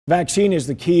Vaccine is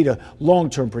the key to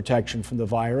long-term protection from the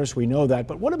virus. We know that.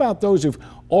 But what about those who've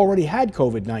already had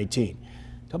COVID-19?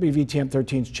 WVTM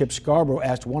 13's Chip Scarborough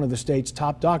asked one of the state's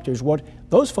top doctors what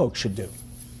those folks should do.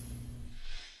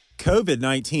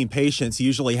 COVID-19 patients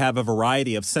usually have a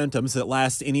variety of symptoms that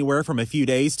last anywhere from a few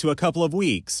days to a couple of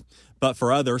weeks. But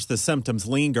for others, the symptoms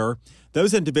linger.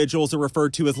 Those individuals are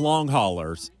referred to as long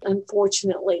haulers.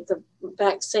 Unfortunately, the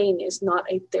vaccine is not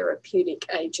a therapeutic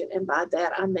agent, and by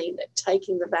that I mean that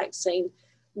taking the vaccine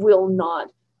will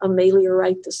not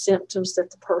ameliorate the symptoms that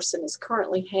the person is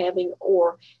currently having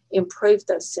or improve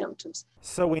those symptoms.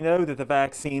 So we know that the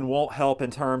vaccine won't help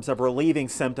in terms of relieving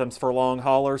symptoms for long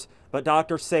haulers, but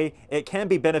doctors say it can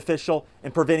be beneficial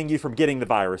in preventing you from getting the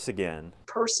virus again.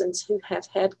 Persons who have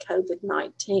had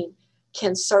COVID-19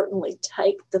 can certainly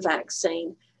take the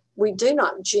vaccine. We do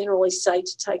not generally say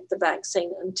to take the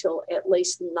vaccine until at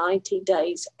least 90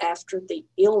 days after the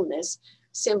illness,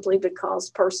 simply because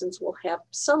persons will have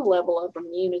some level of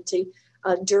immunity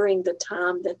during the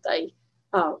time that they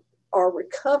are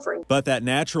recovering. But that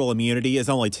natural immunity is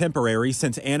only temporary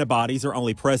since antibodies are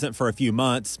only present for a few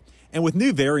months. And with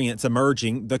new variants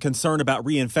emerging, the concern about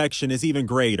reinfection is even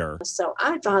greater. So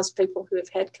I advise people who have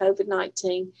had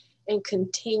COVID-19 and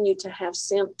continue to have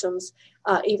symptoms,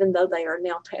 even though they are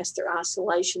now past their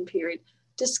isolation period,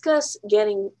 discuss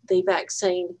getting the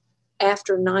vaccine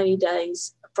after 90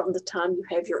 days from the time you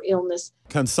have your illness.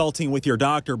 Consulting with your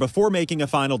doctor before making a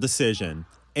final decision.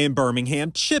 In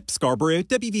Birmingham, Chip Scarborough,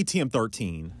 WVTM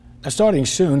 13. Starting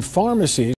soon, pharmacies